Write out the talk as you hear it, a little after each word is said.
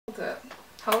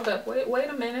Hold up, wait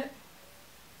a minute.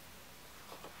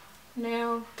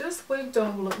 Now, this wig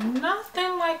don't look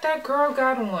nothing like that girl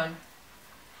got on.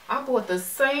 I bought the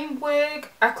same wig.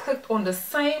 I clicked on the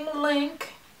same link.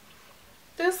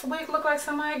 This wig look like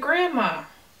somebody's grandma.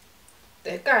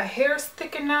 They got hair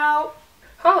sticking out.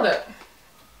 Hold up.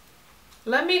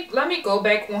 Let me go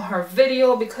back on her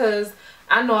video because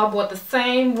I know I bought the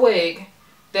same wig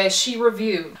that she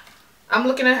reviewed. I'm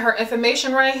looking at her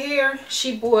information right here.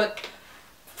 She bought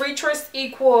Freetress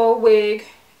Equal wig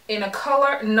in a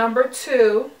color number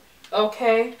 2.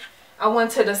 Okay. I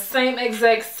went to the same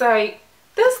exact site.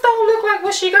 This don't look like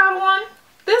what she got on.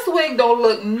 This wig don't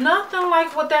look nothing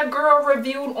like what that girl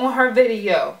reviewed on her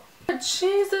video.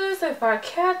 Jesus, if I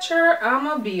catch her,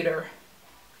 I'ma beat her.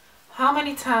 How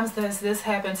many times does this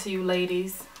happen to you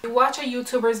ladies? You watch a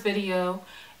YouTuber's video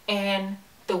and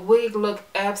the wig look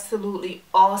absolutely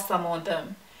awesome on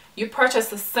them. You purchase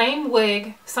the same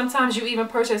wig, sometimes you even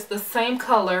purchase the same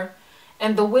color,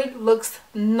 and the wig looks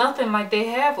nothing like they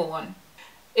have on.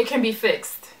 It can be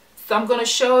fixed. So I'm going to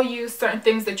show you certain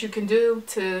things that you can do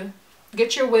to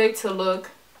get your wig to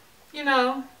look, you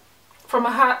know, from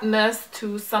a hot mess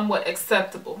to somewhat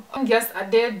acceptable. And yes, I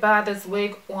did buy this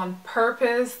wig on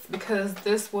purpose because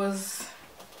this was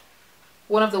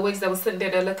one of the wigs that was sitting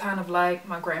there that looked kind of like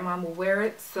my grandma will wear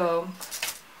it. So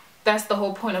that's the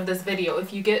whole point of this video.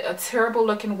 If you get a terrible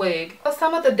looking wig,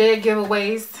 some of the dead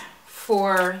giveaways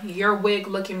for your wig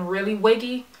looking really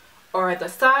wiggy are the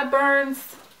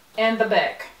sideburns and the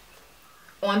back.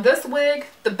 On this wig,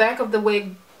 the back of the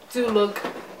wig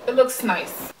it looks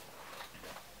nice.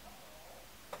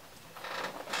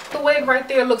 The wig right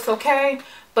there looks okay,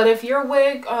 but if your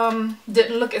wig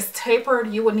didn't look as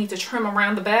tapered, you would need to trim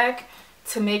around the back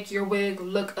to make your wig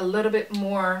look a little bit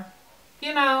more,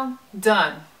 you know,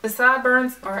 done. The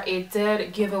sideburns are a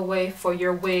dead giveaway for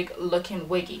your wig looking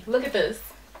wiggy. Look at this.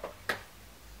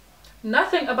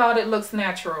 Nothing about it looks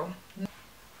natural.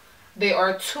 They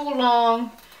are too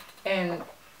long and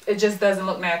it just doesn't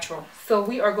look natural. So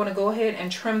we are going to go ahead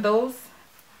and trim those.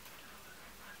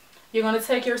 You're going to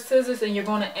take your scissors and you're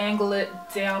going to angle it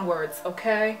downwards,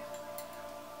 okay?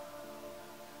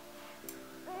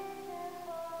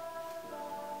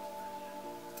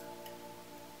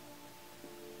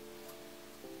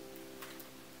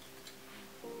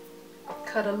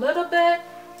 Cut a little bit,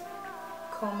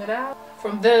 comb it out.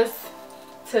 From this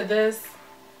to this,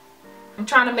 I'm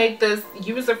trying to make this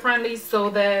user friendly so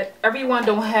that everyone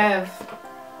don't have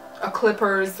a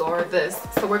clippers or this.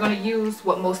 So we're going to use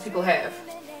what most people have.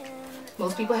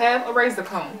 Most people have a razor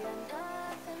comb.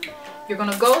 You're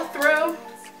going to go through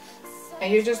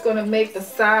and you're just going to make the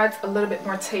sides a little bit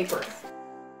more tapered.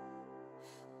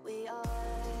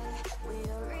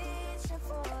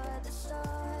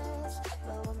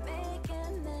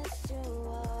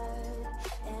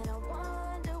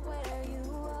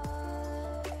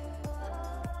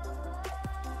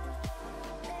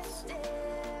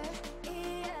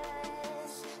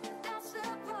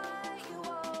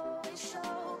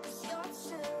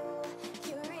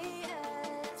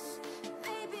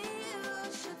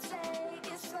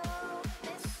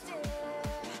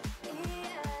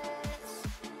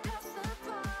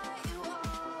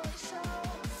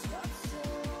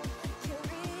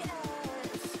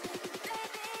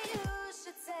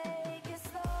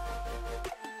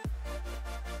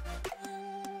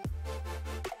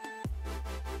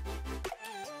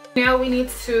 Now we need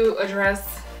to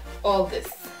address all this.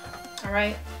 All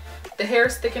right, the hair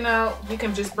sticking out, you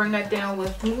can just bring that down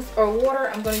with mousse or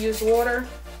water. I'm going to use water.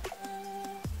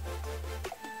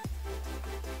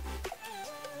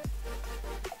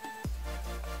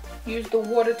 Use the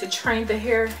water to train the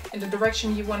hair in the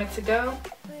direction you want it to go.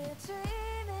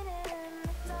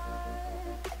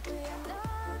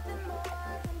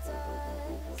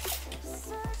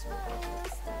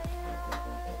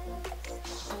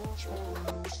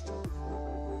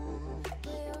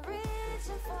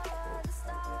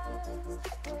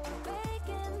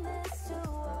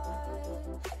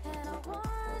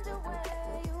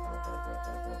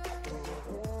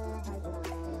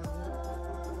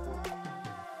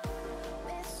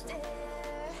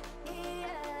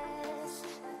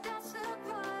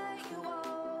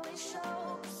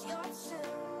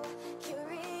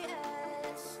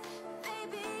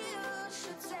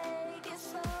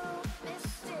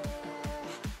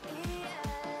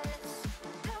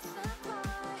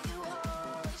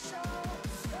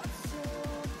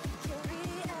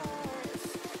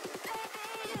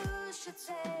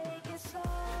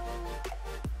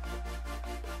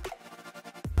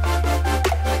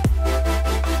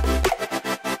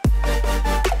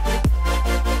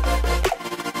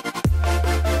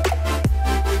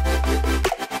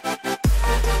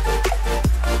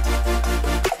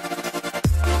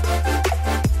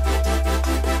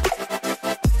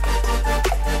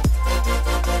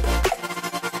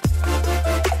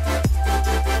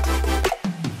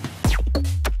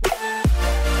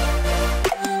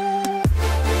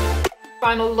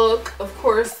 Final look, of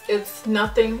course, it's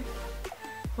nothing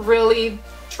really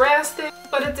drastic,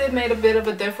 but it did make a bit of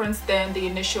a difference than the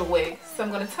initial wig. So I'm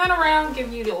going to turn around,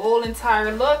 give you the whole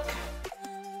entire look.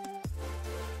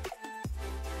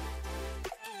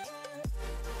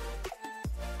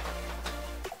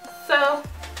 So,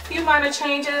 a few minor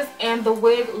changes and the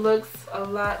wig looks a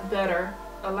lot better,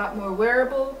 a lot more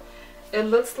wearable. It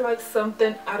looks like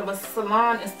something out of a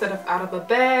salon instead of out of a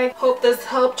bag. Hope this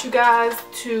helped you guys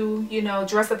to, you know,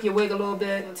 dress up your wig a little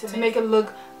bit to make it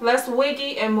look less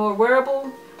wiggy and more wearable.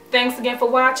 Thanks again for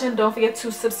watching. Don't forget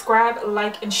to subscribe,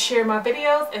 like, and share my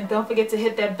videos. And don't forget to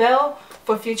hit that bell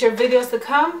for future videos to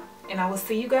come. And I will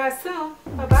see you guys soon.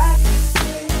 Bye-bye.